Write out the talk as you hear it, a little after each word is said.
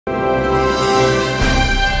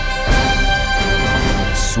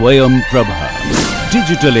Swayam Prabha.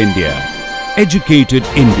 Digital India. Educated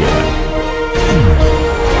India.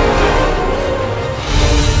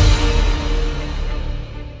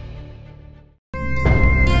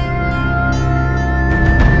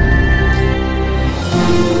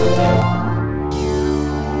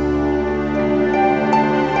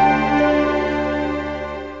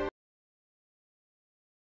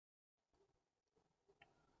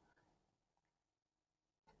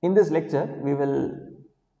 In this lecture, we will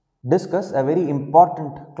discuss a very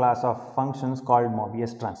important class of functions called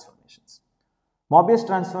Mobius transformations. Mobius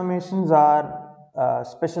transformations are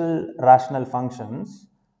special rational functions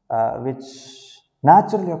which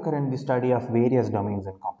naturally occur in the study of various domains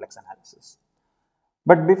in complex analysis.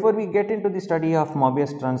 But before we get into the study of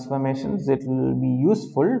Mobius transformations, it will be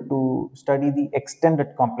useful to study the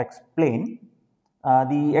extended complex plane.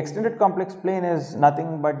 The extended complex plane is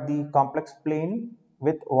nothing but the complex plane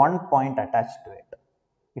with one point attached to it.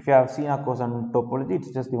 If you have seen our course on topology, it's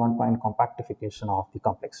just the one point compactification of the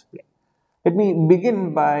complex plane. Let me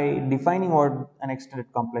begin by defining what an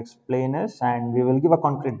extended complex plane is, and we will give a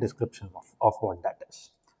concrete description of what that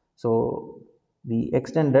is. So, the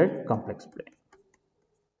extended complex plane.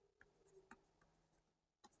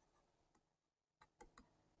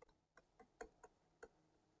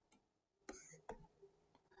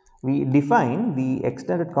 We define the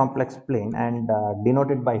extended complex plane and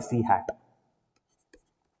denote it by C hat.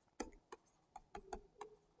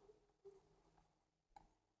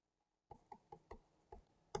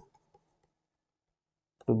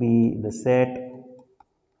 To be the set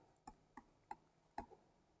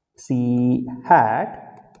C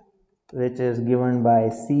hat, which is given by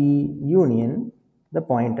C union the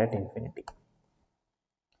point at infinity.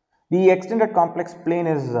 The extended complex plane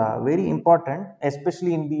is very important,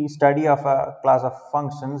 especially in the study of a class of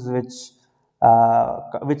functions which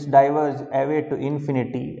diverge away to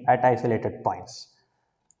infinity at isolated points.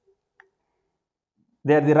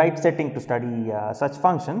 They are the right setting to study such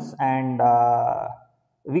functions, and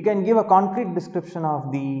we can give a concrete description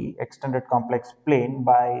of the extended complex plane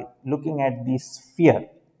by looking at the sphere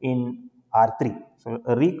in R3. So,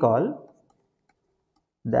 recall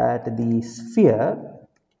that the sphere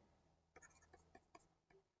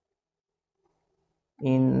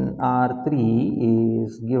in R3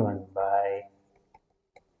 is given by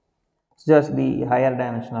just the higher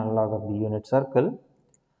dimensional log of the unit circle.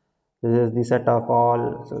 This is the set of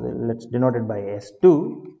all, so let's denote it by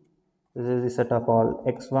S2. This is the set of all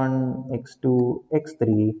x1, x2,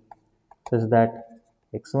 x3, such that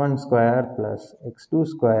x1 square plus x2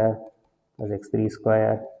 square plus x3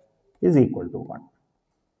 square is equal to 1.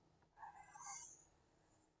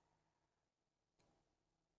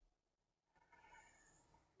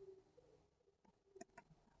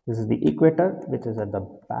 This is the equator, which is at the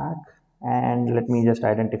back, and let me just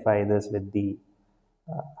identify this with the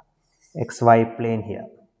xy plane here.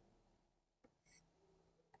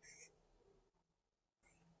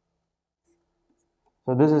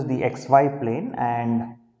 So, this is the xy plane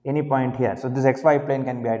and any point here. So, this xy plane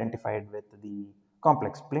can be identified with the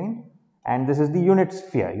complex plane, and this is the unit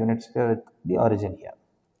sphere with the origin here.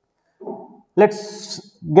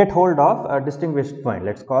 Let's get hold of a distinguished point.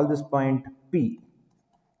 Let's call this point P,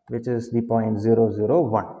 which is the point 0, 0,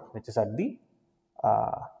 1, which is at the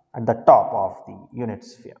top of the unit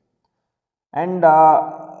sphere. And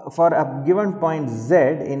for a given point Z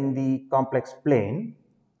in the complex plane,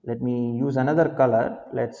 let me use another color.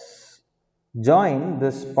 Let's join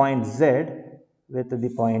this point Z with the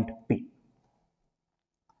point P.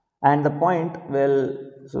 And the point will,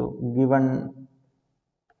 so given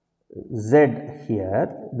Z here,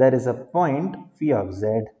 there is a point phi of Z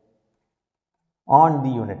on the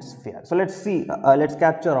unit sphere. So, let's see, let's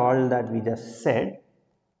capture all that we just said.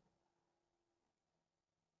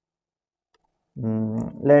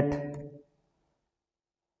 Let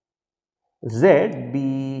Z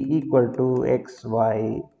be equal to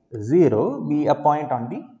xy 0 be a point on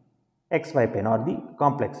the xy plane or the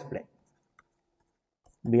complex plane.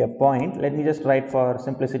 Be a point, let me just write for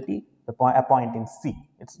simplicity a point in C.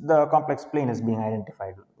 It's the complex plane is being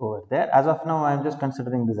identified over there. As of now, I am just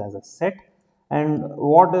considering this as a set. And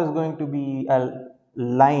what is going to be a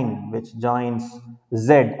line which joins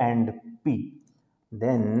Z and P?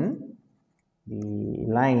 Then the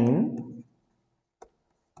line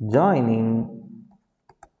joining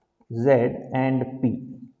Z and P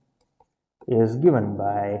is given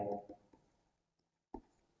by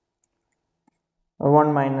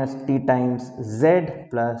 1 minus t times Z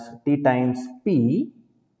plus t times P,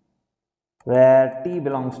 where t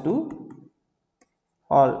belongs to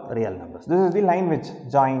all real numbers. This is the line which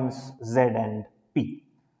joins Z and P,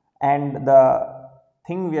 and the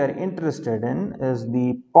thing we are interested in is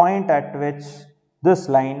the point at which this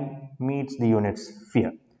line meets the unit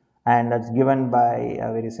sphere, and that's given by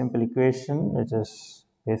a very simple equation, which is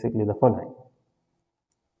basically the following.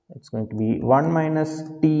 It's going to be 1 minus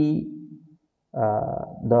t,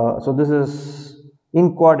 so this is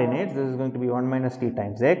in coordinates, this is going to be 1 minus t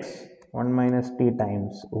times x, 1 minus t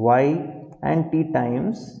times y, and t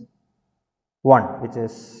times 1, which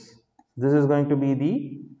is, this is going to be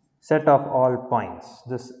the set of all points.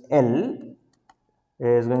 This L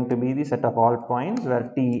is going to be the set of all points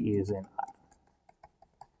where t is in R.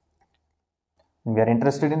 And we are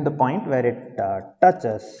interested in the point where it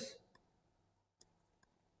touches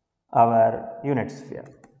our unit sphere.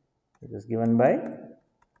 It is given by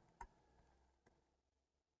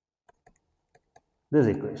this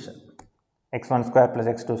equation, x1 square plus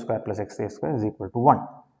x2 square plus x3 square is equal to 1,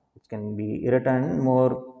 which can be written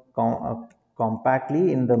more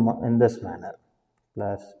compactly in this manner,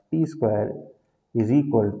 plus t square is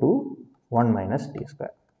equal to 1 minus t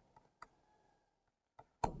square.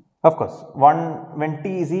 Of course, when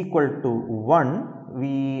t is equal to 1,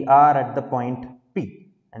 we are at the point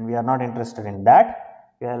P, and we are not interested in that.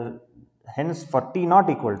 Hence, for t not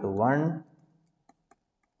equal to 1,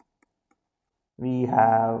 we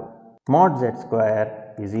have mod z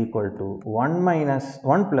square is equal to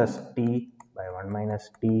 1 plus t by 1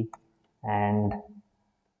 minus t, and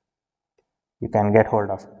you can get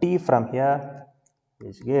hold of t from here,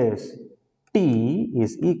 which gives t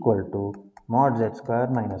is equal to mod z square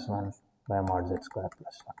minus 1 by mod z square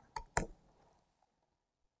plus 1.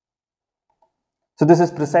 So this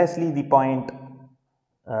is precisely the point,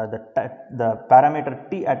 the parameter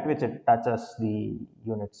t at which it touches the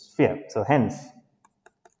unit sphere. So hence,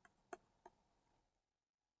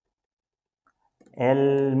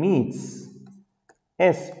 L meets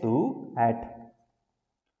S2 at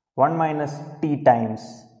 1 minus t times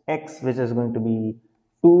x, which is going to be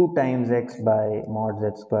 2 times x by mod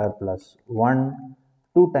z square plus 1,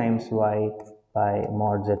 2 times y by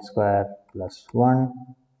mod z square plus 1,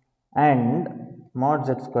 and mod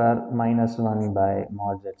z square minus 1 by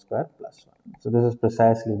mod z square plus 1. So this is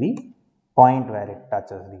precisely the point where it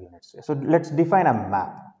touches the unit sphere. So let's define a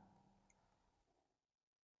map.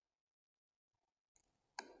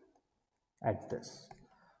 At this,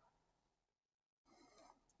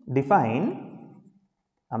 define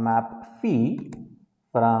a map phi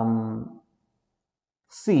from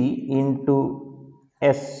C into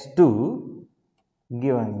S2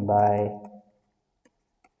 given by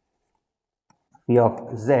phi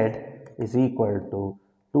of z is equal to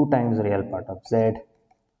 2 times real part of z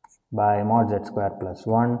by mod z square plus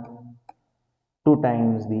 1, 2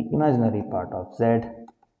 times the imaginary part of z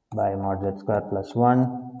by mod z square plus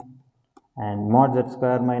 1, and mod z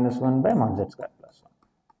square minus 1 by mod z square plus 1.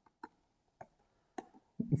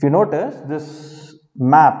 If you notice, this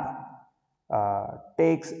map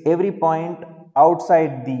takes every point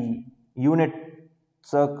outside the unit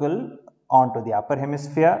circle onto the upper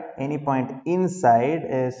hemisphere. Any point inside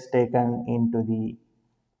is taken into the,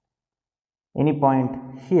 any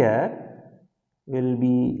point here will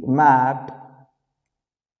be mapped.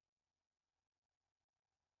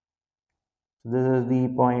 This is the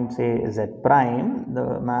point, say z prime.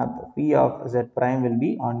 The map phi of z prime will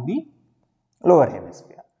be on the lower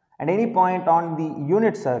hemisphere, and any point on the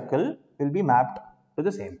unit circle will be mapped to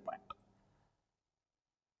the same point.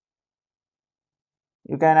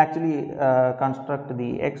 You can actually construct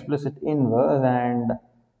the explicit inverse and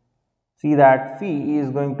see that phi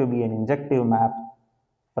is going to be an injective map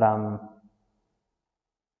from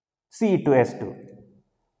C to S2,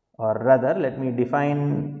 or rather, let me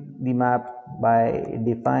define the map by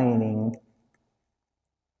defining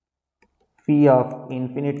phi of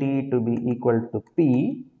infinity to be equal to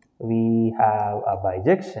P. We have a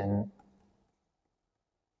bijection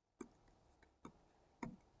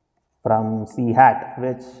from C hat,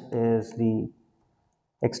 which is the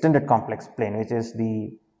extended complex plane, which is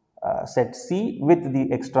the set C with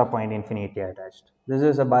the extra point infinity attached. This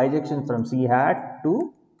is a bijection from C hat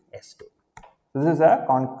to S2. This is a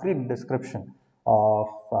concrete description of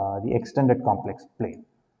the extended complex plane.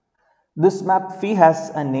 This map phi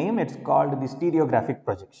has a name, it's called the stereographic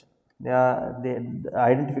projection. The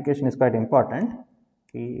identification is quite important.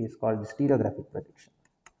 Phi is called the stereographic projection.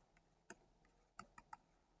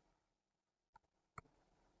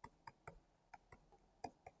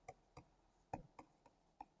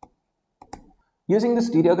 Using the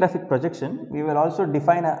stereographic projection, we will also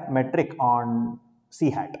define a metric on C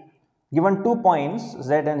hat. Given 2 points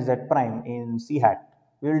z and z prime in C hat,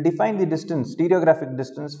 we will define the distance, stereographic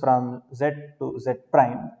distance from z to z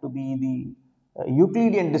prime to be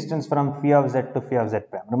Euclidean distance from phi of z to phi of z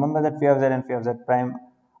prime. Remember that phi of z and phi of z prime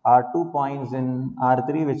are 2 points in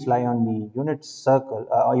R3 which lie on the unit circle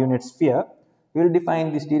or unit sphere. We will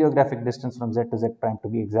define the stereographic distance from z to z prime to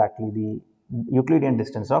be exactly the Euclidean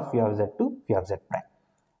distance of phi of z to phi of z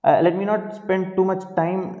prime. Let me not spend too much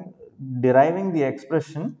time deriving the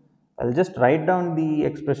expression. I'll just write down the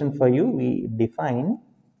expression for you. We define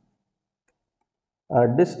a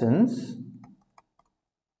distance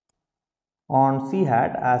on C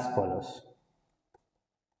hat as follows.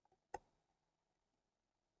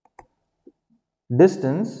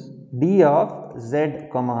 Distance d of z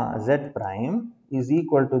comma z prime is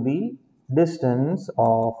equal to the distance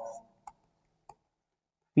of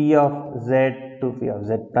phi of z to phi of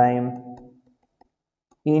z prime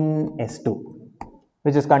in S2,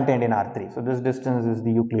 which is contained in R3. So this distance is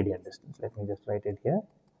the Euclidean distance. Let me just write it here.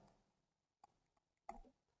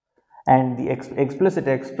 And the explicit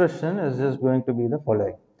expression is just going to be the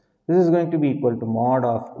following. This is going to be equal to mod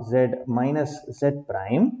of z minus z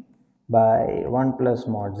prime by 1 plus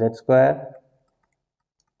mod z square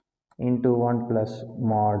into 1 plus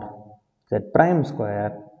mod z prime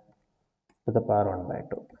square to the power 1 by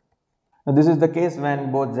 2. Now this is the case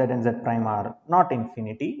when both z and z prime are not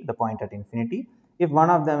infinity, the point at infinity. If one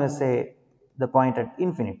of them is, say, the point at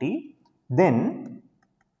infinity, then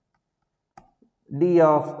d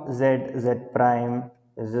of z prime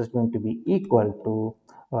is just going to be equal to,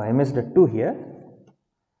 oh, I missed a 2 here.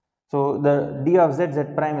 So the d of z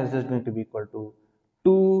prime is just going to be equal to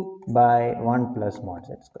 2 by 1 plus mod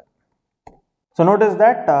z square. So notice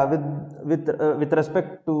that with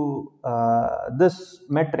respect to this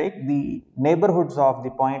metric, the neighborhoods of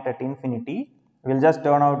the point at infinity will just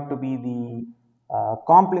turn out to be the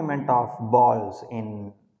complement of balls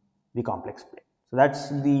in the complex plane. So that's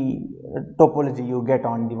the topology you get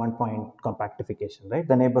on the one-point compactification, right?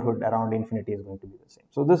 The neighborhood around infinity is going to be the same.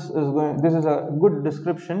 So this is a good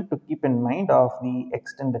description to keep in mind of the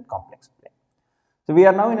extended complex plane. So we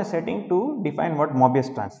are now in a setting to define what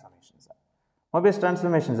Mobius transformations are. Mobius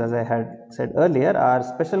transformations, as I had said earlier, are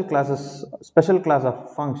special class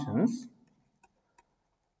of functions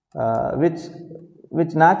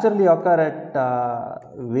which naturally occur at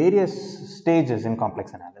various stages in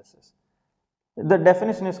complex analysis. The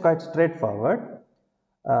definition is quite straightforward.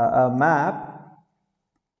 A map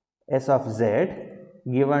S of z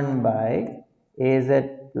given by az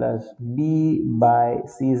plus b by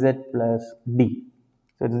cz plus d.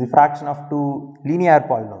 So it is the fraction of two linear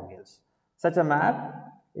polynomials. Such a map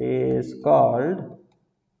is called,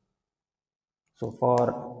 so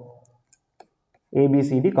for a, b,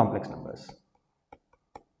 c, d complex numbers,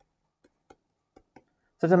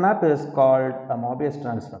 such a map is called a Mobius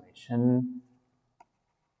transformation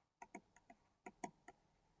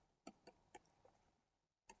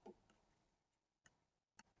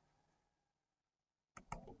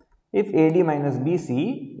if AD minus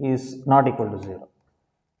BC is not equal to 0.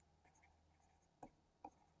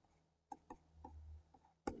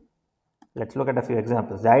 Let's look at a few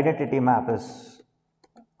examples. The identity map is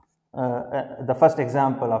the first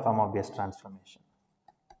example of a Mobius transformation.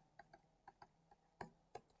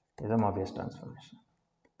 Is a Mobius transformation.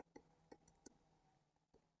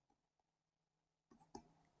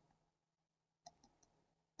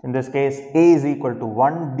 In this case, A is equal to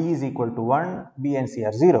 1, D is equal to 1, B and C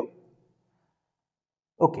are 0.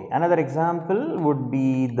 Okay, another example would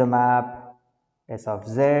be the map S of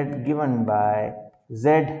Z given by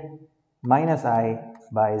Z minus I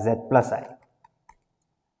by Z plus I.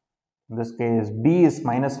 In this case, B is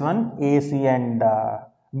minus 1, A, C and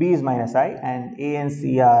B is minus I, and A and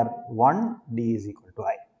C are 1, D is equal to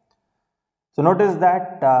I. So notice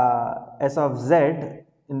that S of Z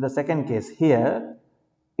in the second case here,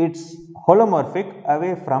 it's holomorphic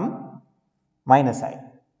away from minus I.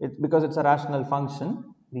 Because it's a rational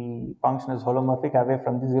function, the function is holomorphic away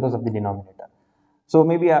from the zeros of the denominator. So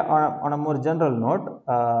maybe on a more general note,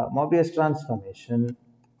 Mobius transformation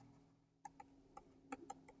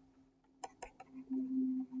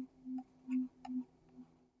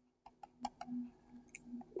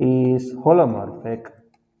is holomorphic.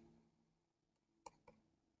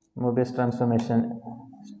 Mobius transformation,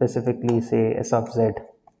 specifically say S of Z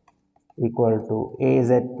equal to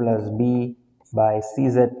AZ plus B by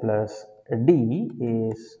CZ plus D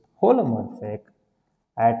is holomorphic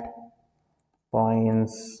at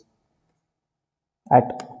points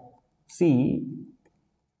at C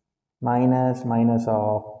minus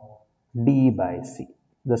of D by C.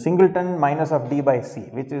 The singleton minus of D by C,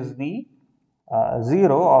 which is the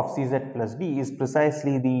 0 of Cz plus D, is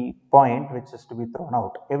precisely the point which is to be thrown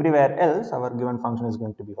out. Everywhere else, our given function is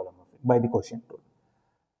going to be holomorphic by the quotient rule.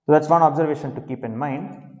 So that's one observation to keep in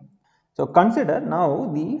mind. So consider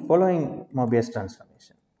now the following Mobius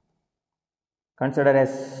transformation. Consider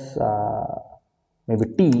as maybe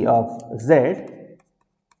t of z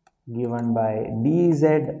given by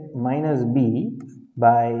dz minus b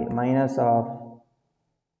by minus of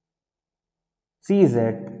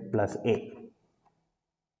cz plus a.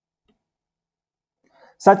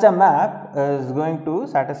 Such a map is going to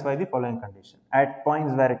satisfy the following condition. At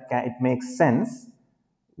points where it makes sense,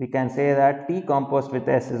 we can say that t composed with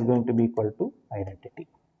s is going to be equal to identity.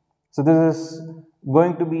 So this is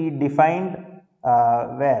going to be defined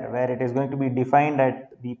where it is going to be defined at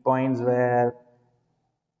the points where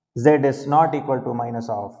z is not equal to minus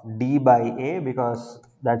of d by a, because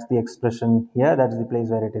that's the expression here, that's the place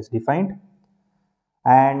where it is defined.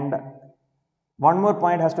 And one more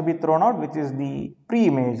point has to be thrown out, which is the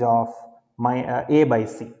pre-image of a by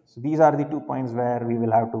c. So these are the 2 points where we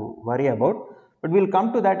will have to worry about, but we'll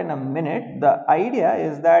come to that in a minute. The idea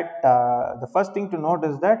is that the first thing to note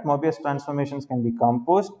is that Mobius transformations can be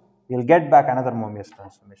composed. We'll get back another Mobius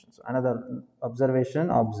transformation. So another observation,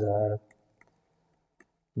 observe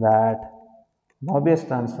that Mobius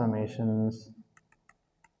transformations,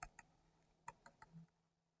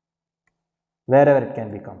 wherever it can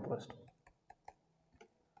be composed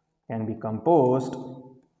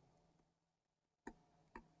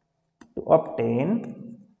to obtain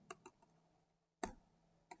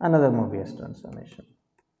another Mobius transformation.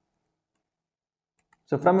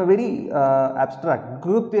 So from a very abstract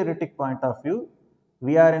group theoretic point of view,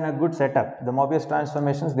 we are in a good setup. The Mobius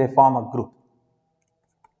transformations, they form a group.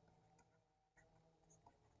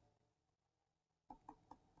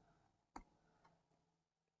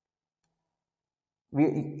 We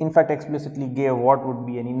in fact explicitly gave what would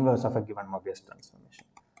be an inverse of a given Mobius transformation.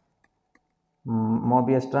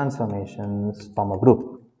 Mobius transformations form a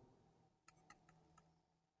group.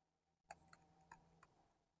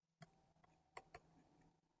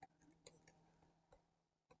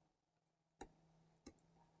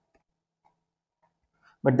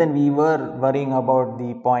 But then we were worrying about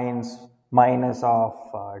the points minus of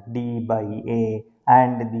d by a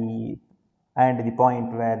and the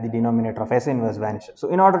point where the denominator of S inverse vanishes. So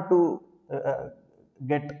in order to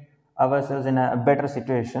get ourselves in a better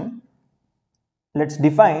situation, let's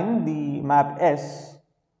define the map S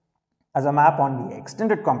as a map on the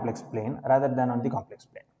extended complex plane rather than on the complex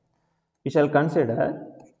plane. We shall consider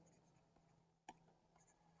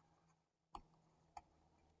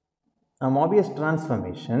a Mobius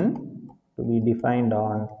transformation to be defined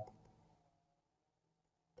on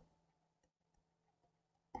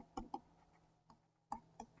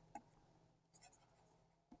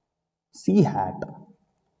C hat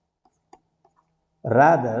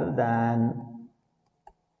rather than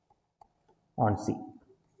on C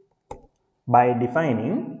by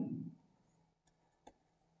defining,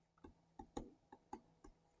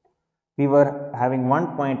 we were having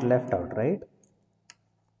one point left out, right?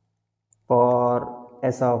 For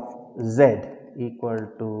S of z equal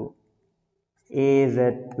to az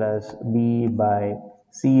plus b by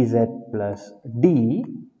cz plus d,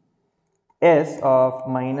 S of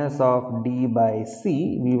minus of d by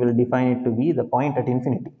c, we will define it to be the point at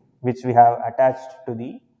infinity, which we have attached to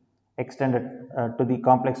the extended to the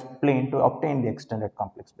complex plane to obtain the extended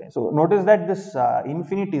complex plane. So notice that this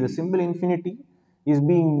infinity, the symbol infinity, is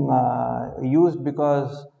being used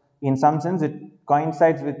because in some sense it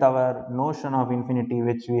coincides with our notion of infinity,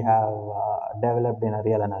 which we have developed in a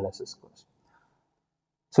real analysis course.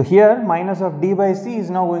 So here minus of d by c is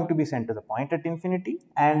now going to be sent to the point at infinity,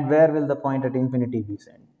 and where will the point at infinity be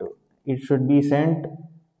sent to? It should be sent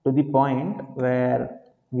to the point where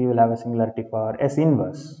we will have a singularity for S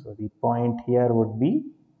inverse. So the point here would be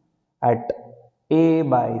at a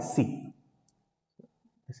by c.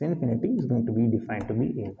 S infinity is going to be defined to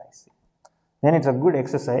be a by c. Then it's a good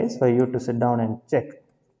exercise for you to sit down and check.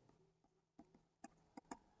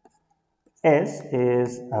 S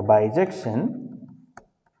is a bijection.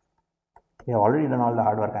 We have already done all the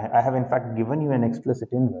hard work. I have in fact given you an explicit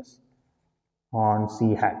inverse on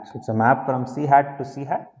C hat. So it's a map from C hat to C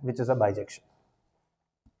hat, which is a bijection.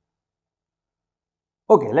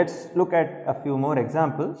 Okay, let's look at a few more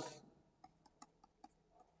examples.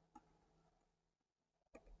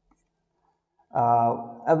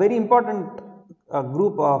 A very important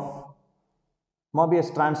group of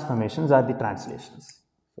Mobius transformations are the translations.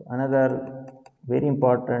 So another very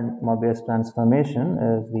important Mobius transformation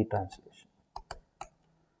is the translation.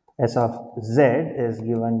 S of z is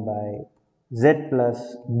given by z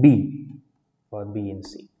plus b for b in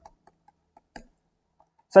C.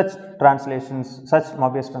 Such translations, such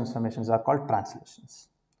Mobius transformations are called translations.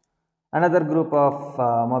 Another group of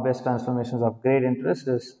Mobius transformations of great interest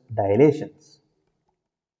is dilations.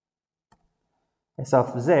 S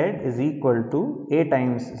of z is equal to a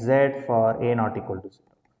times z for a not equal to 0.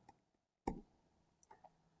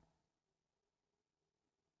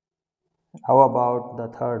 How about the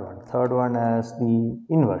third one? Third one is the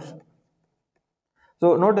inversion.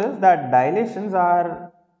 So notice that dilations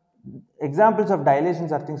are examples of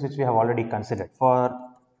dilations are things which we have already considered. For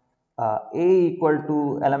a equal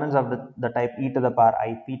to elements of the type e to the power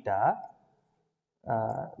I theta,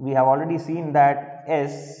 we have already seen that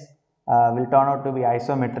S will turn out to be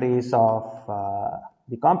isometries of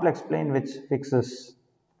the complex plane which fixes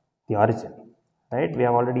the origin, right? We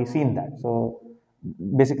have already seen that. So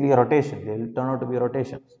basically a rotation, they will turn out to be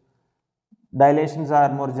rotations. Dilations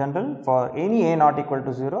are more general. For any a not equal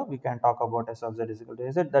to 0, we can talk about S of z is equal to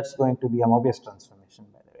az. That's going to be a Mobius transformation,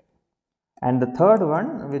 by the way. And the third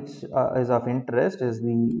one, which is of interest, is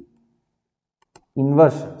the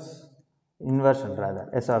inversion rather,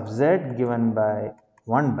 S of z given by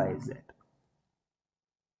 1 by z.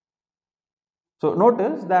 So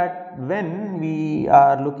notice that when we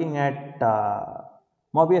are looking at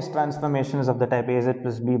Mobius transformations of the type az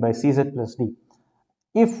plus b by cz plus d,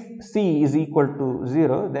 if c is equal to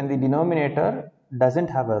 0, then the denominator doesn't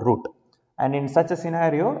have a root, and in such a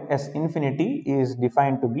scenario S infinity is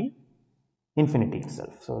defined to be infinity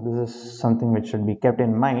itself. So this is something which should be kept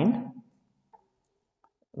in mind.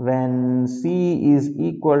 When c is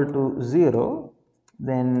equal to 0,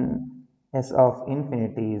 then S of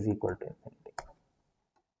infinity is equal to infinity,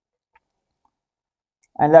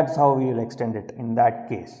 and that's how we will extend it in that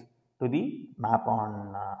case to the map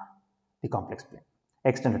on the complex plane,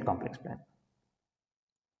 extended complex plane.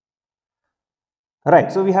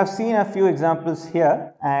 Right, so we have seen a few examples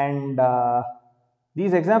here, and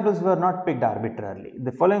these examples were not picked arbitrarily.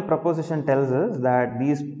 The following proposition tells us that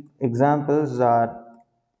these examples are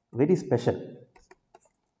very special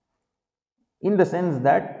in the sense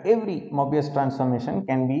that every Mobius transformation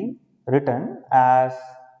can be written as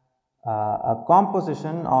a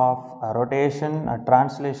composition of a rotation, a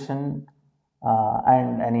translation,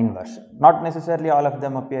 and an inversion. Not necessarily all of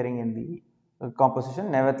them appearing in the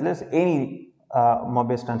composition. Nevertheless, any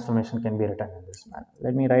Mobius transformation can be written in this manner.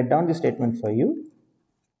 Let me write down the statement for you.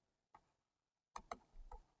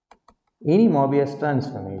 Any Mobius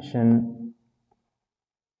transformation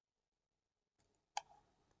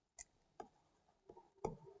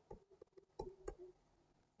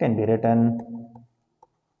can be written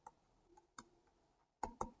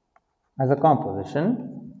as a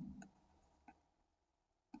composition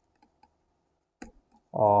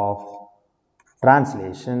of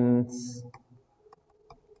translations,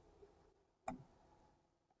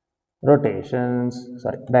 dilations.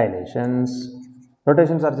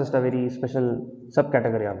 Rotations are just a very special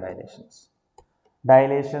subcategory of dilations.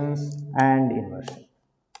 Dilations and inversion.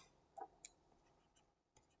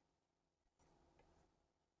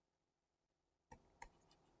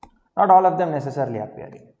 Not all of them necessarily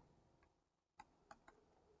appearing.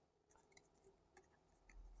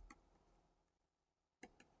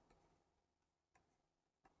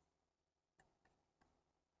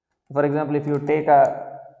 For example, if you take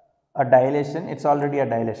a dilation, it's already a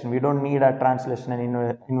dilation. We don't need a translation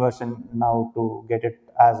and inversion now to get it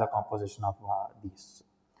as a composition of these.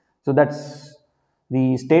 So that's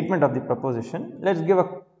the statement of the proposition. Let's give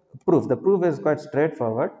a proof. The proof is quite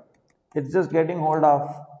straightforward. It's just getting hold of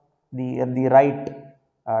the right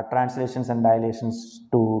translations and dilations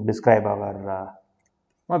to describe our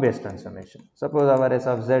Mobius transformation. Suppose our S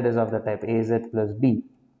of z is of the type az plus b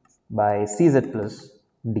by cz plus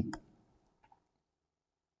d.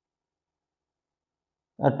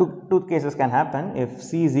 Two cases can happen. If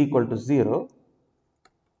c is equal to 0,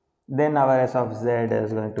 then our S of z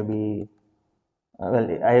is going to be,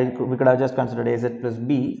 we could have just considered az plus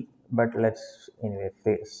b, but let's anyway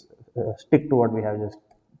stick to what we have just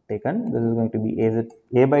taken. This is going to be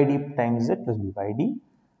a by d times z plus b by d,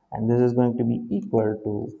 and this is going to be equal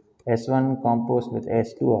to S1 composed with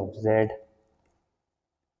S2 of z,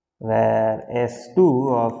 where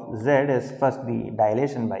S2 of z is first the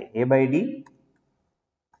dilation by a by d,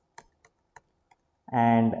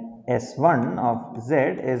 and S1 of z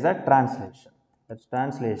is a translation. That's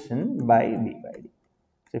translation by b by d.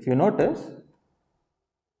 So if you notice,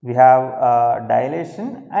 we have a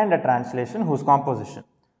dilation and a translation whose composition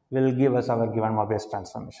will give us our given Mobius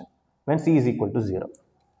transformation when c is equal to 0.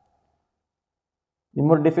 The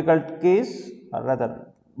more difficult case, or rather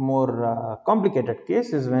more complicated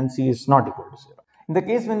case, is when c is not equal to 0. In the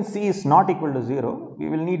case when c is not equal to 0, we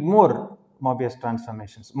will need more Mobius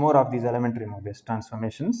transformations, more of these elementary Mobius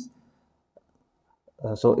transformations.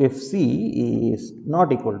 So if C is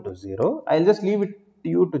not equal to 0, I'll just leave it to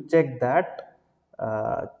you to check that.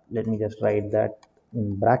 Let me just write that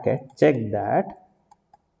in bracket. Check that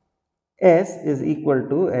S is equal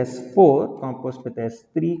to S4 composed with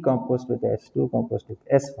S3 composed with S2 composed with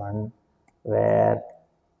S1, where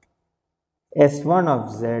S1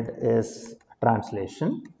 of Z is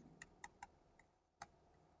translation,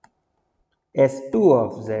 S2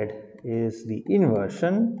 of Z is the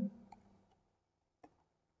inversion,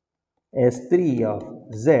 S3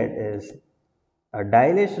 of Z is a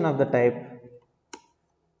dilation of the type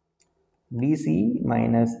BC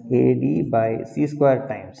minus AD by C square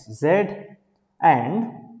times Z,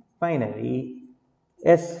 and finally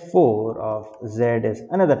S4 of Z is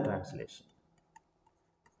another translation.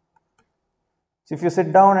 So if you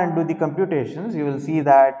sit down and do the computations, you will see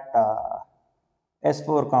that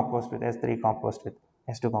S4 composed with S3 composed with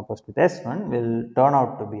S2 composed with S1 will turn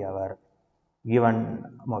out to be our given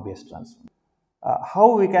Mobius transform.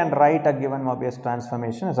 How we can write a given Mobius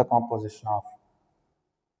transformation as a composition of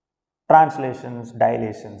translations,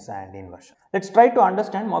 dilations and inversion. Let's try to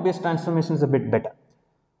understand Mobius transformations a bit better.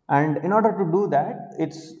 And in order to do that,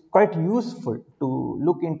 it's quite useful to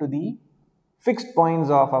look into the fixed points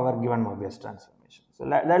of our given Mobius transformation. So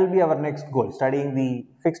that will be our next goal, studying the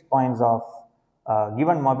fixed points of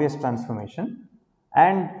given Mobius transformation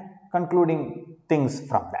and concluding things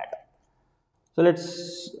from that. So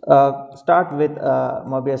let's start with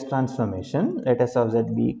Mobius transformation. Let S of Z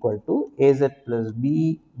be equal to AZ plus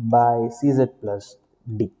B by CZ plus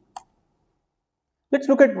D. Let's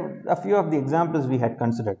look at a few of the examples we had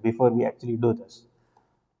considered before we actually do this.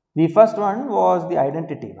 The first one was the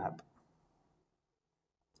identity map.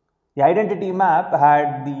 The identity map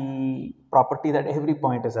had the property that every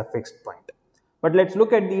point is a fixed point. But let's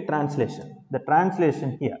look at the translation. The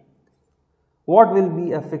translation here. What will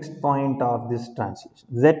be a fixed point of this translation?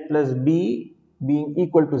 Z plus B being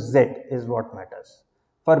equal to Z is what matters.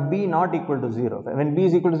 For B not equal to 0, when B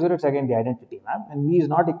is equal to 0, it's again the identity map. When B is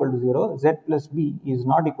not equal to 0, Z plus B is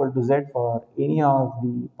not equal to Z for any of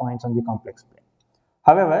the points on the complex plane.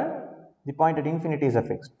 However, the point at infinity is a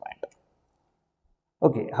fixed point.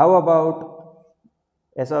 Okay, how about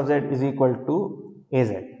S of Z is equal to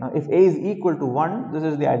AZ? Now, if A is equal to 1, this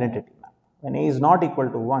is the identity map. When A is not equal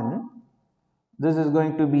to 1, this is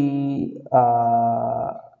going to be,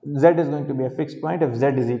 Z is going to be a fixed point if Z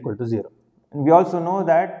is equal to 0. And we also know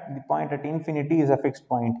that the point at infinity is a fixed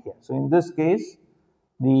point here. So in this case,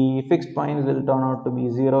 the fixed points will turn out to be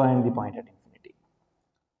 0 and the point at infinity.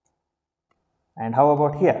 And how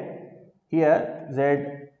about here? Here,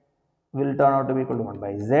 Z will turn out to be equal to 1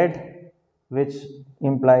 by Z, which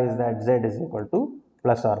implies that Z is equal to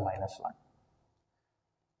plus or minus 1.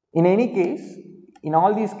 In any case, in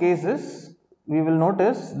all these cases, we will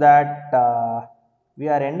notice that we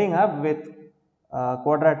are ending up with a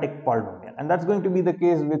quadratic polynomial, and that's going to be the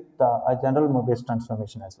case with a general Mobius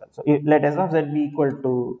transformation as well. So let S of Z be equal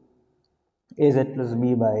to AZ plus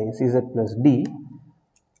B by CZ plus D,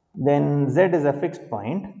 then Z is a fixed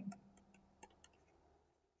point,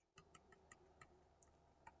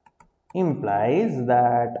 implies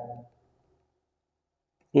that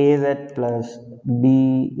AZ plus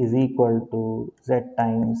B is equal to Z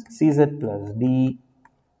times CZ plus D,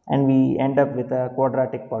 and we end up with a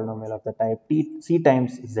quadratic polynomial of the type C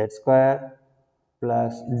times Z square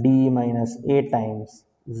plus D minus A times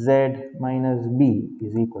Z minus B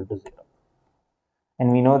is equal to 0.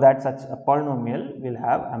 And we know that such a polynomial will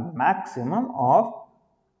have a maximum of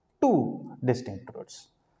 2 distinct roots.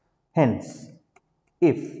 Hence,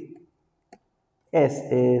 if S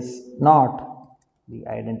is not the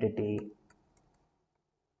identity,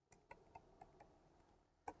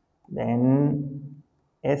 then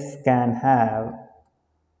S can have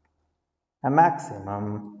a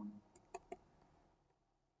maximum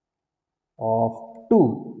of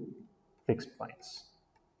 2 fixed points.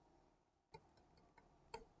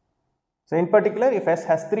 So in particular, if S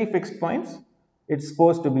has 3 fixed points, it's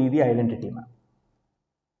supposed to be the identity map.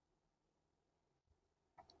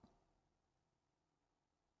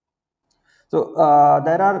 So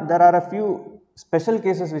there are a few special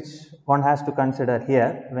cases which one has to consider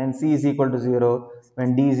here when C is equal to 0,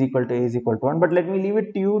 when D is equal to A is equal to 1. But let me leave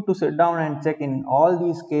it to you to sit down and check. In all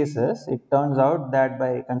these cases, it turns out that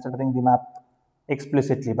by considering the map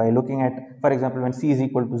explicitly, by looking at, for example, when C is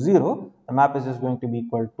equal to 0, the map is just going to be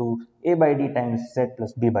equal to A by D times Z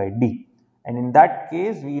plus B by D. And in that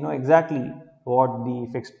case, we know exactly what the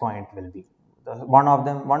fixed point will be. One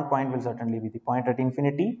point will certainly be the point at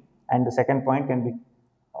infinity, and the second point can be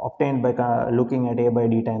obtained by looking at A by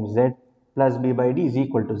D times Z plus B by D is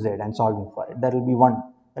equal to Z and solving for it. That will be one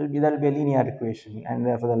there will be a linear equation, and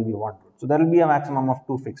therefore there will be one root. So there will be a maximum of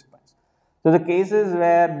 2 fixed points. So the cases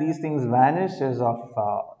where these things vanish is of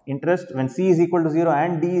interest. When c is equal to 0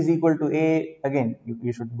 and d is equal to a, again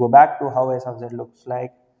you should go back to how s of z looks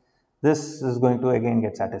like. This is going to again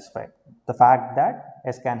get satisfied. The fact that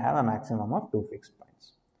s can have a maximum of 2 fixed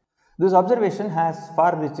points. This observation has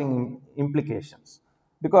far-reaching implications,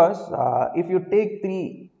 because if you take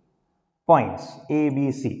 3 points a,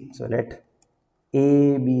 b, c, so let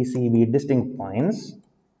a, b, c be distinct points,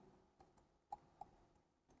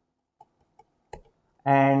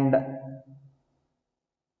 and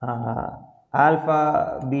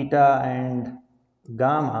alpha, beta and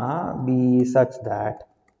gamma be such that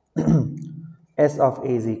s of a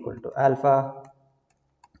is equal to alpha,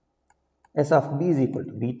 s of b is equal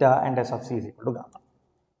to beta, and s of c is equal to gamma.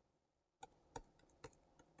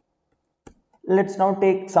 Let's now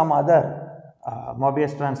take some other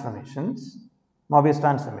Mobius transformation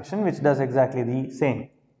which does exactly the same.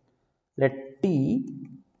 Let T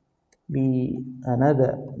be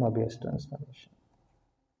another Mobius transformation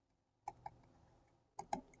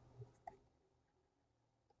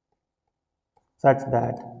such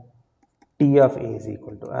that T of A is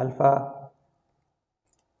equal to alpha,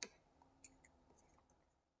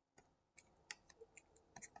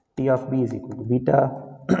 T of B is equal to beta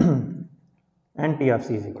and T of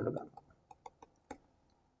C is equal to gamma.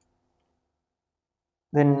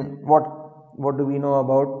 Then what do we know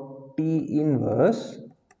about T inverse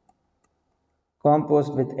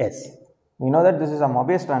composed with S? We know that this is a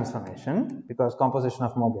Mobius transformation because composition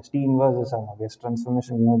of Mobius. T inverse is a Mobius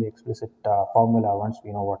transformation. We know the explicit formula once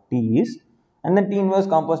we know what T is. And then T inverse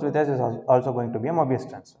composed with S is also going to be a Mobius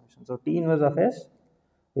transformation. So T inverse of S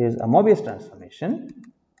is a Mobius transformation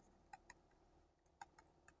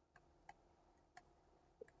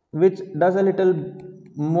which does a little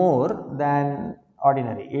more than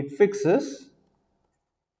ordinary. It fixes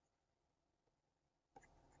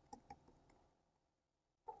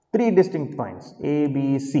three distinct points A,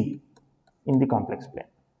 B, C in the complex plane,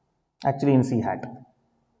 actually in C hat.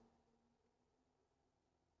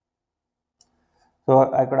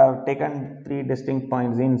 So I could have taken 3 distinct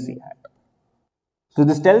points in C hat. So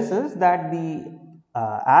this tells us that the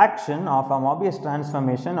action of a Mobius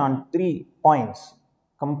transformation on 3 points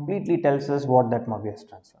completely tells us what that Mobius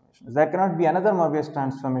transformation is. There cannot be another Mobius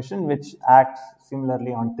transformation which acts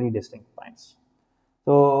similarly on 3 distinct points.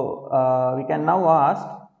 So we can now ask,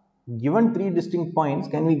 given 3 distinct points,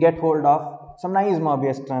 can we get hold of some nice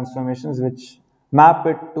Mobius transformations which map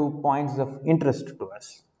it to points of interest to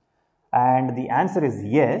us? And the answer is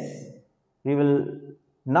yes. We will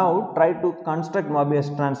now try to construct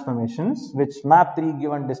Mobius transformations which map 3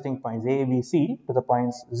 given distinct points A, B, C to the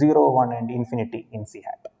points 0, 1 and infinity in C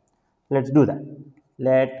hat. Let's do that.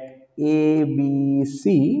 Let A, B,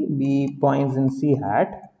 C be points in C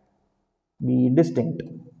hat be distinct.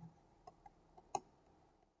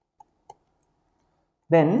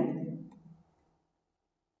 Then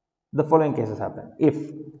the following cases happen. If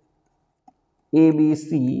A, B,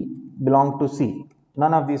 C belong to C,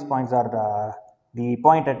 none of these points are the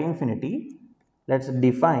point at infinity. Let's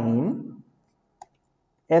define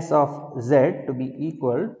S of Z to be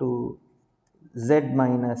equal to Z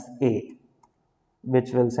minus A,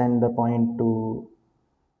 which will send the point to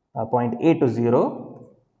point A to 0.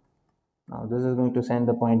 Now this is going to send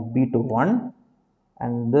the point B to 1,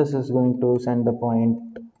 and this is going to send the point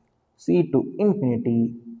C to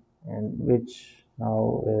infinity, and which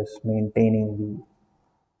now is maintaining the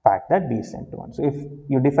fact that B is sent to 1. So if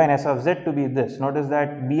you define S of Z to be this, notice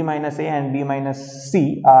that B minus A and B minus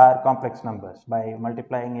C are complex numbers. By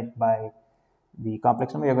multiplying it by the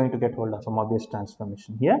complex number, you are going to get hold of a Mobius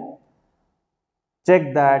transformation here.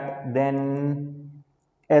 Check that, then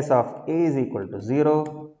S of A is equal to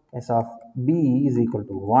 0, S of B is equal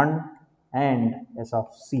to 1 and S of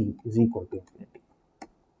C is equal to infinity.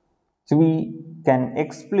 So we can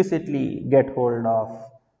explicitly get hold of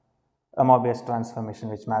a Mobius transformation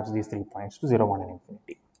which maps these 3 points to 0, 1 and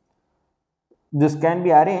infinity. This can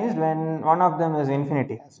be arranged when one of them is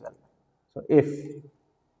infinity as well. So if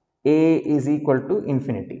A is equal to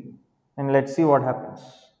infinity, and let's see what happens.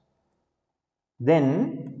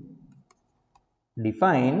 Then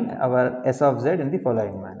define our S of Z in the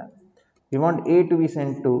following manner. We want A to be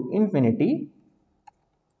sent to infinity,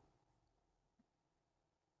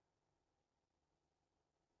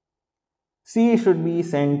 C should be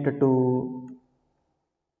sent to,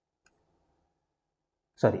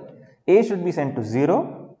 A should be sent to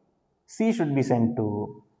 0, C should be sent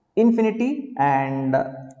to infinity, and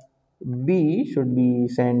B should be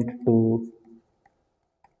sent to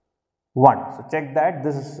 1. So check that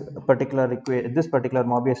this particular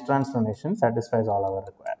Mobius transformation satisfies all our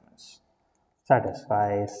requirements.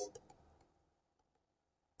 Satisfies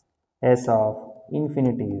S of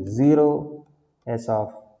infinity is 0, S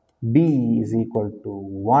of B is equal to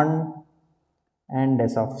 1, and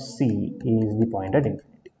S of C is the point at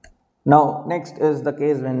infinity. Now next is the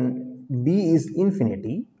case when B is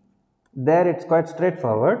infinity. There it's quite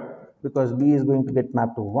straightforward because B is going to get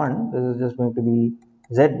mapped to 1. This is just going to be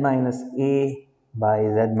Z minus A by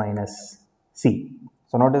Z minus C.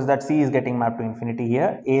 So notice that C is getting mapped to infinity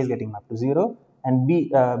here, A is getting mapped to 0, and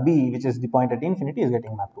B, which is the point at infinity, is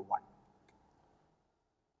getting mapped to 1.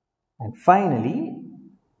 And finally,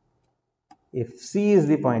 if C is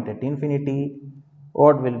the point at infinity,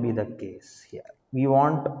 what will be the case here? We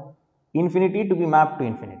want infinity to be mapped to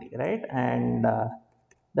infinity, right? And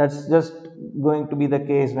that's just going to be the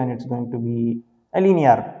case when it's going to be a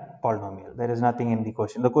linear polynomial. There is nothing in the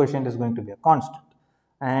quotient. The quotient is going to be a constant.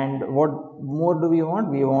 And what more do we want?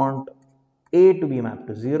 We want A to be mapped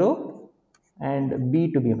to 0 and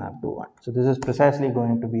B to be mapped to 1. So this is precisely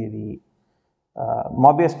going to be the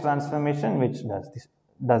Mobius transformation which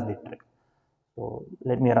does the trick. So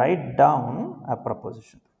let me write down a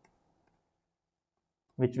proposition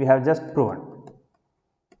which we have just proven.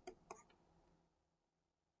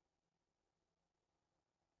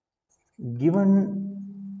 Given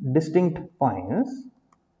distinct points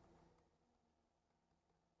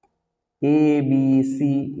A, B,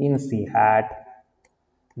 C in C hat,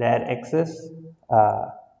 their x is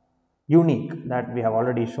unique, that we have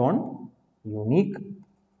already shown. Unique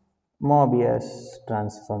Mobius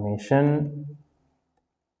transformation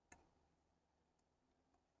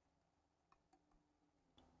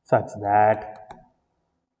such that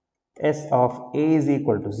S of A is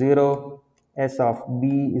equal to 0, S of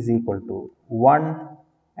B is equal to 1,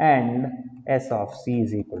 and S of C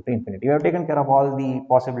is equal to infinity. We have taken care of all the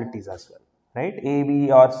possibilities as well, right? A,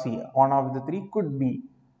 B or C, one of the three could be,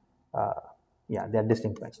 they are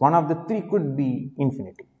distinct points. One of the three could be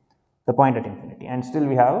infinity, the point at infinity, and still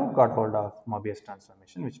we have got hold of Mobius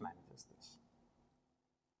transformation which manages this.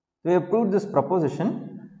 We have proved this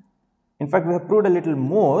proposition. In fact, we have proved a little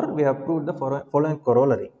more. We have proved the following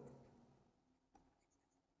corollary.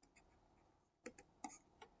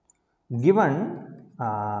 Given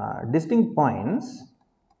distinct points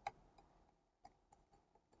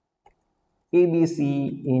A, B,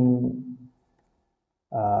 C in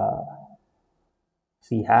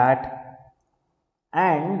C hat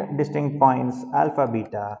and distinct points alpha,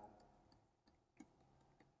 beta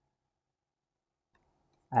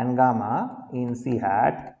and gamma in C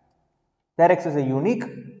hat, there exists a unique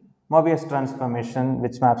Mobius transformation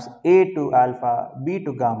which maps A to alpha, B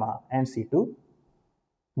to gamma, and C to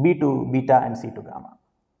B to beta and C to gamma,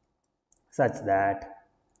 such that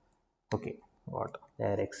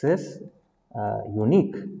there exists a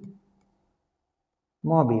unique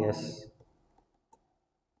Mobius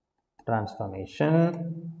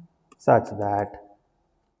transformation such that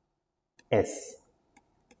S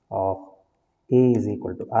of A is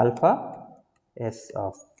equal to alpha, S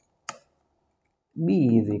of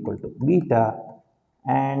B is equal to beta,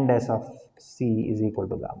 and S of C is equal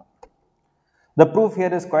to gamma. The proof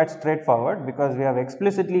here is quite straightforward because we have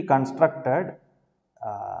explicitly constructed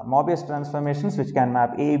Mobius transformations which can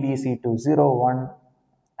map A, B, C to 0, 1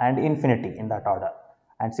 and infinity in that order,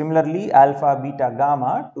 and similarly alpha, beta,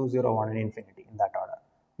 gamma to 0, 1 and infinity in that order.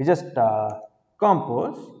 We just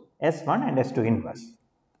compose S1 and S2 inverse.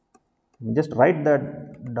 Just write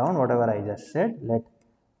that down, whatever I just said. Let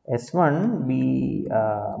S1 be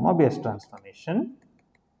Mobius transformation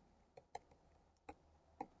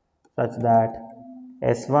such that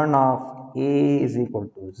S1 of A is equal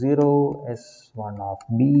to 0, S1 of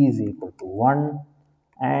B is equal to 1,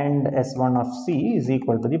 and S1 of C is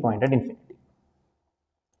equal to the point at infinity.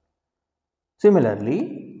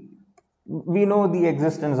 Similarly, we know the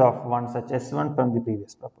existence of one such S1 from the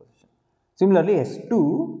previous proposition. Similarly,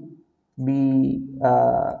 S2 be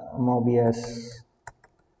Mobius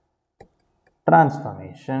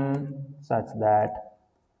transformation such that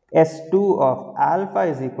S2 of alpha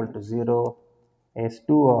is equal to 0, S2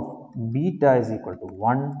 of beta is equal to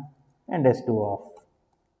 1, and S2 of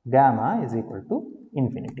gamma is equal to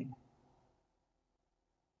infinity.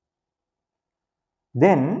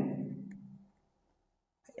 Then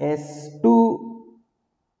S2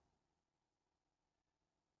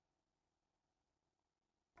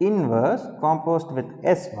 inverse composed with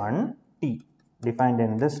S1 T defined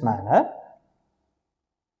in this manner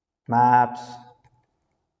maps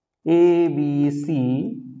A, B,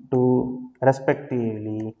 C to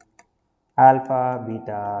respectively alpha,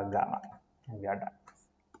 beta, gamma, and we are done.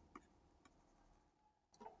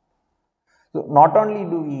 So not only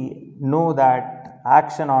do we know that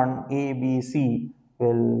action on A, B, C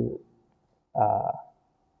uh,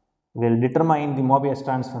 will determine the Mobius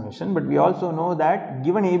transformation, but we also know that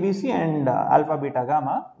given ABC and alpha, beta,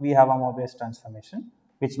 gamma, we have a Mobius transformation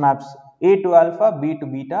which maps A to alpha, B to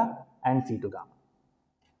beta and C to gamma.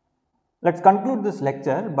 Let's conclude this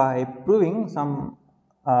lecture by proving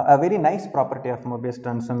a very nice property of Mobius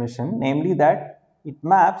transformation, namely that it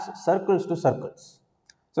maps circles to circles.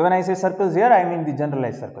 So when I say circles here, I mean the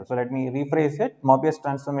generalized circle. So let me rephrase it. Mobius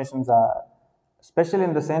transformations are special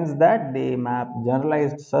in the sense that they map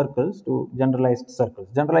generalized circles to generalized circles.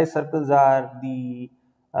 Generalized circles are the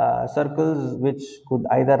circles which could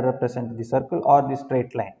either represent the circle or the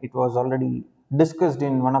straight line. It was already discussed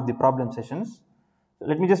in one of the problem sessions.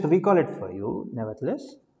 Let me just recall it for you.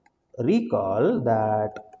 Nevertheless, recall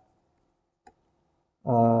that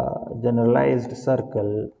generalized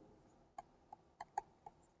circle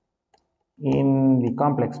in the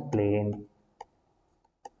complex plane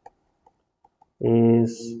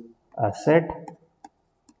is a set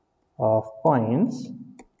of points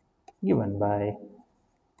given by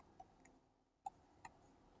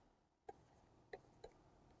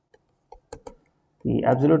the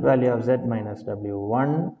absolute value of z minus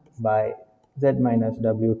w1 by z minus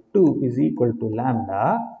w2 is equal to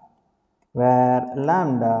lambda, where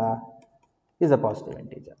lambda is a positive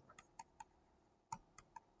integer.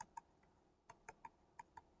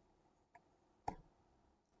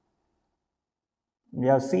 We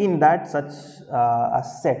have seen that such a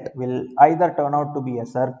set will either turn out to be a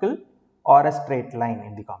circle or a straight line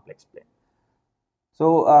in the complex plane.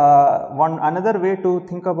 So another way to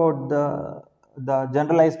think about the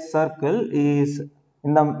generalized circle is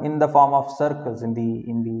in the form of circles in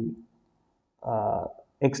the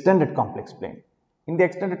extended complex plane. In the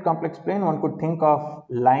extended complex plane, one could think of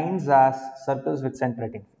lines as circles with center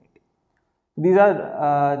at infinity. These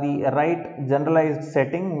are the right generalized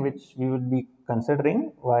setting which we would be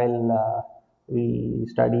considering while we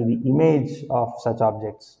study the image of such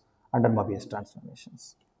objects under Mobius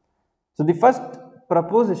transformations. So the first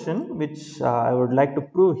proposition which I would like to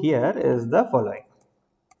prove here is the following.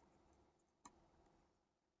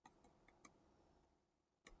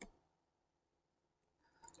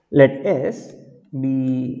 Let S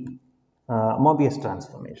be Mobius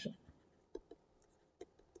transformation.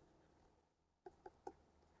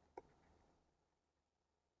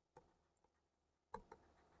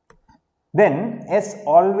 Then S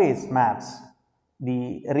always maps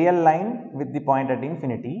the real line with the point at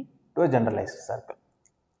infinity to a generalized circle.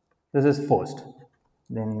 This is forced.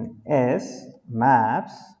 Then S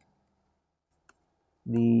maps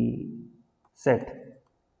the set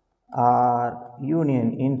R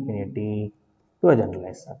union infinity to a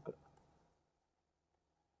generalized circle.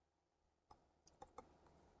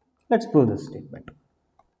 Let's prove this statement.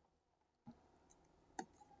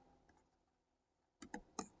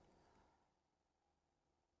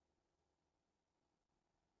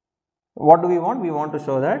 What do we want? We want to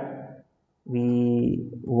show that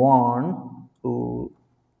we want to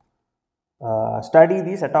study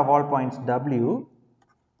the set of all points W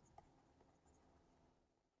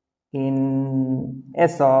in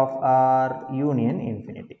S of R union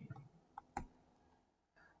infinity.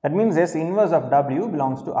 That means S inverse of W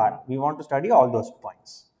belongs to R. We want to study all those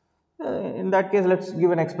points. In that case, let's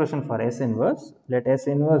give an expression for S inverse. Let S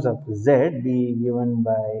inverse of Z be given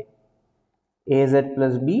by AZ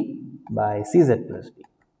plus B by CZ plus D.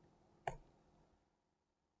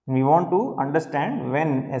 We want to understand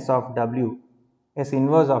when S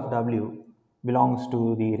inverse of W belongs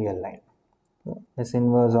to the real line. So, S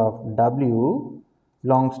inverse of W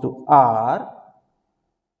belongs to R.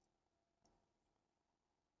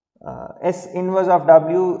 S inverse of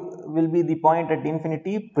W will be the point at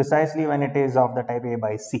infinity precisely when it is of the type A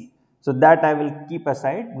by C. So that I will keep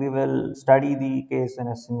aside. We will study the case when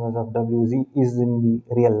S inverse of W is in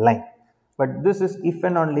the real line. But this is if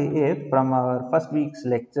and only if from our first week's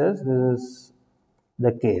lectures this is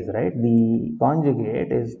the case, right? The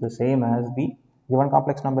conjugate is the same as the given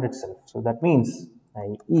complex number itself. So that means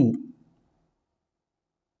i.e.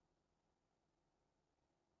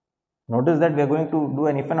 notice that we are going to do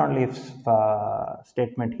an if and only if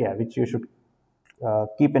statement here, which you should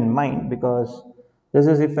keep in mind, because this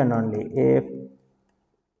is if and only if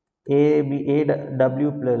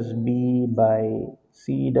AW plus B by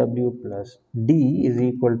CW plus D is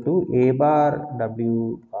equal to A bar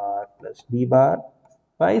W bar plus B bar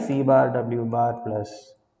by C bar W bar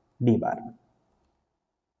plus D bar.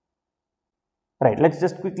 Right, let's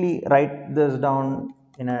just quickly write this down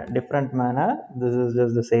in a different manner. This is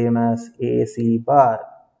just the same as AC bar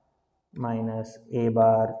minus a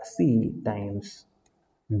bar c times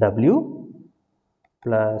w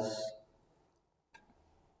plus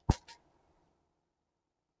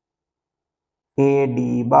a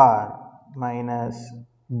d bar minus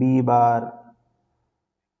b bar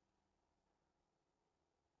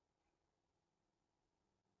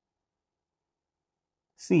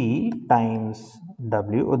c times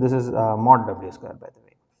w. Oh, this is mod w square, by the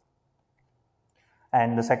way.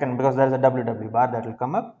 And the second, because there is a w bar that will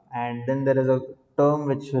come up, and then there is a term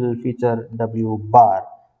which will feature w bar,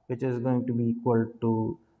 which is going to be equal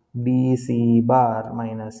to bc bar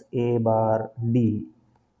minus a bar d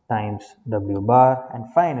times w bar, and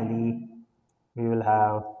finally we will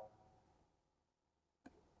have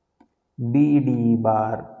bd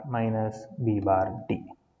bar minus b bar d.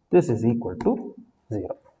 This is equal to 0.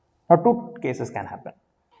 Now two cases can happen.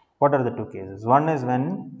 What are the two cases? One is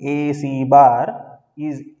when AC bar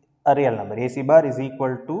is a real number. AC bar is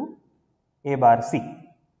equal to A bar C.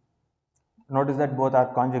 Notice that both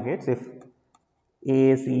are conjugates. If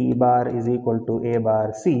AC bar is equal to A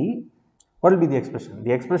bar C, what will be the expression?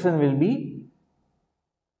 The expression will be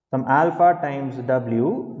some alpha times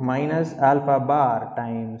W minus alpha bar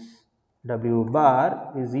times W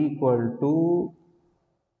bar is equal to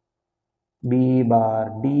B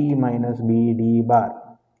bar D minus BD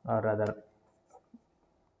bar, or rather,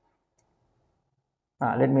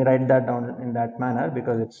 let me write that down in that manner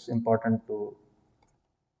because it's important to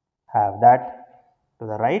have that to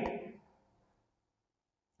the right.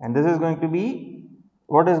 And this is going to be,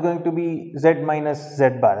 what is going to be z minus z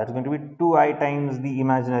bar? That's going to be 2i times the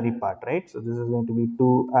imaginary part, right? So this is going to be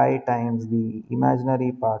 2i times the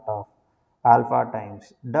imaginary part of alpha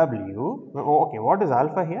times w. Okay, what is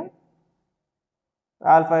alpha here?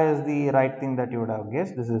 Alpha is the right thing that you would have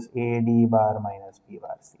guessed. This is a d bar minus b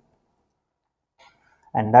bar c.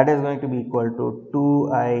 And that is going to be equal to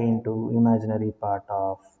 2i into imaginary part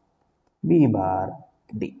of b bar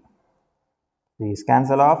d. These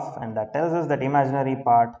cancel off, and that tells us that imaginary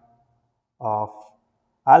part of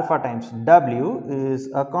alpha times w is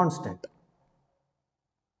a constant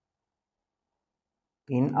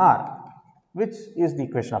in R, which is the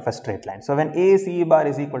equation of a straight line. So when a c bar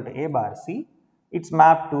is equal to a bar c, it's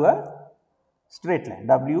mapped to a straight line.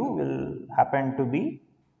 W will happen to be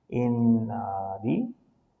in the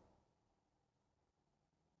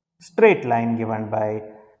straight line given by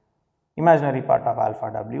imaginary part of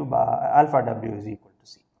alpha w is equal to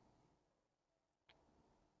c.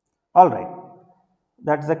 All right,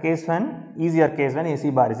 that's the case when, easier case when AC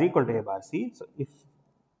bar is equal to A bar C. So if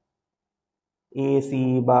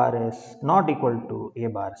AC bar is not equal to A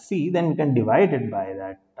bar C, then we can divide it by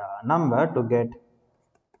that number to get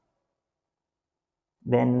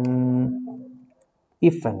then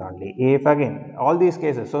if and only if, again all these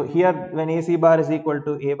cases. So here when AC bar is equal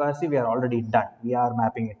to A bar C, we are already done. We are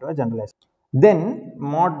mapping it to a generalized. Then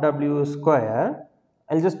mod W square,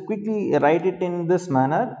 I'll just quickly write it in this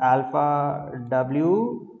manner: alpha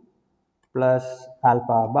W plus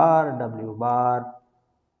alpha bar W bar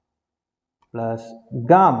plus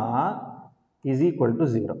gamma is equal to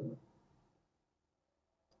 0,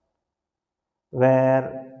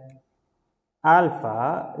 where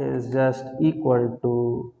alpha is just equal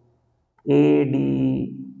to AD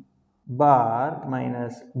bar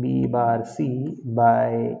minus B bar C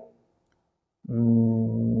by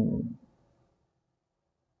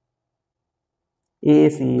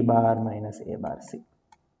AC bar minus A bar C.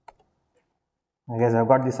 I guess I've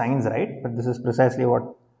got the signs right, but this is precisely what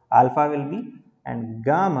alpha will be, and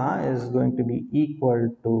gamma is going to be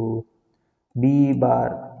equal to BD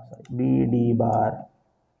bar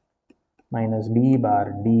minus B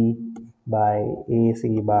bar D by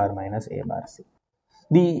AC bar minus A bar C.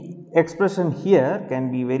 The expression here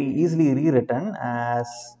can be very easily rewritten as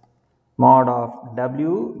mod of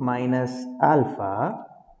W minus alpha,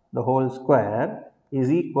 the whole square, is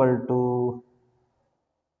equal to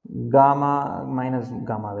gamma minus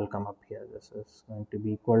gamma will come up here. This is going to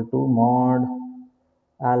be equal to mod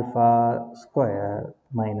alpha square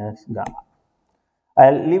minus gamma.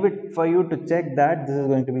 I'll leave it for you to check that this is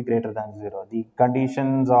going to be greater than 0. The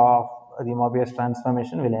conditions of the Mobius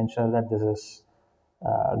transformation will ensure that this is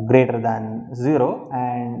greater than 0,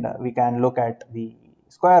 and we can look at the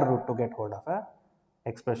square root to get hold of a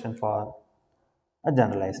expression for a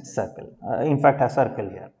generalized circle, in fact a circle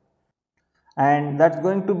here. And that's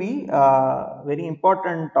going to be a very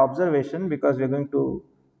important observation because we're going to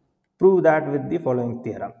prove that with the following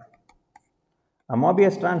theorem. A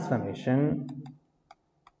Mobius transformation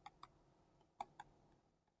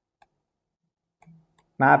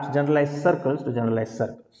maps generalized circles to generalized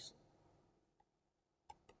circles.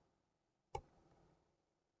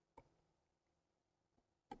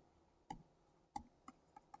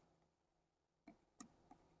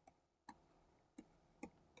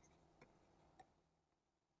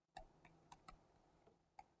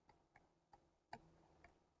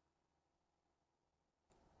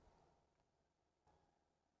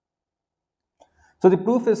 So the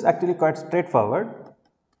proof is actually quite straightforward.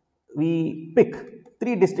 We pick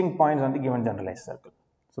 3 distinct points on the given generalized circle.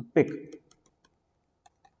 So pick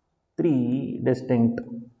 3 distinct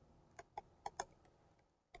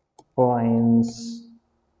points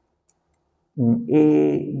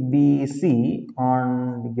A, B, C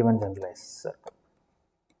on the given generalized circle.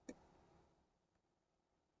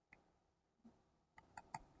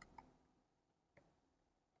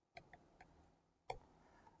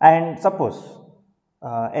 And suppose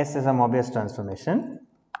S is a Mobius transformation.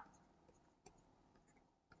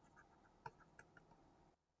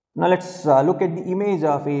 Now let's look at the image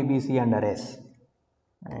of A, B, C under S.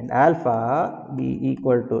 And alpha be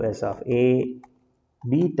equal to S of A,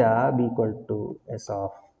 beta be equal to S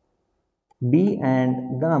of B,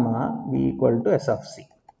 and gamma be equal to S of C.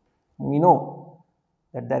 And we know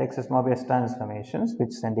that there exist Mobius transformations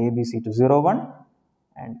which send ABC to 0, 1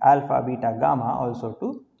 and alpha, beta, gamma also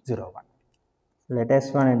to 0, 1. Let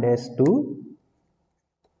S1 and S2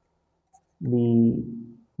 be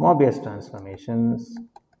Mobius transformations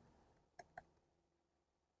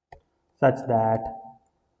such that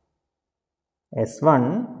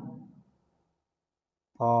S1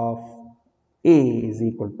 of A is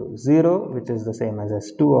equal to 0, which is the same as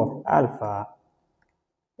S2 of alpha,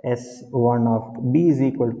 S1 of B is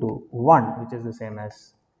equal to 1, which is the same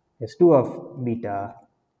as S2 of beta,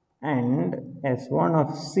 and S1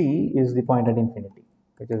 of C is the point at infinity,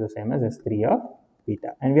 which is the same as S3 of beta.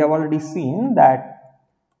 And we have already seen that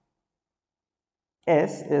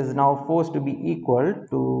S is now forced to be equal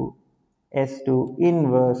to S2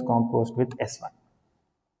 inverse composed with S1.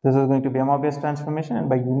 This is going to be a Mobius transformation, and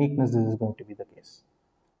by uniqueness this is going to be the case.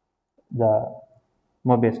 The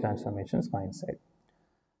Mobius transformations coincide.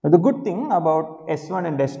 Now the good thing about S1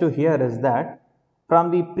 and S2 here is that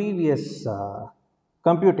from the previous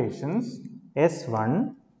computations,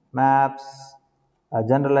 S1 maps a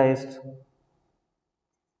generalized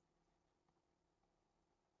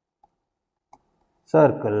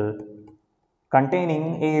circle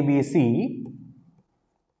containing ABC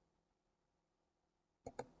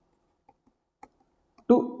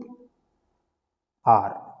to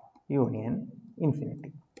R union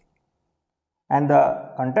infinity. And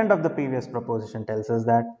the content of the previous proposition tells us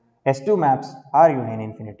that S2 maps R union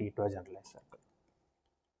infinity to a generalized circle.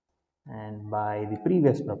 And by the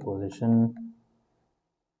previous proposition,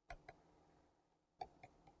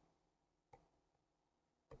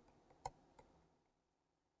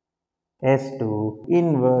 S2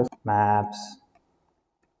 inverse maps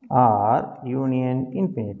R union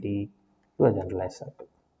infinity to a generalized circle.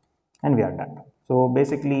 And we are done. So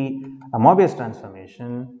basically, a Mobius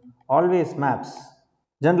transformation always maps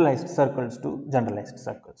generalized circles to generalized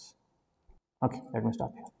circles. Okay, let me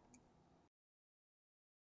stop here.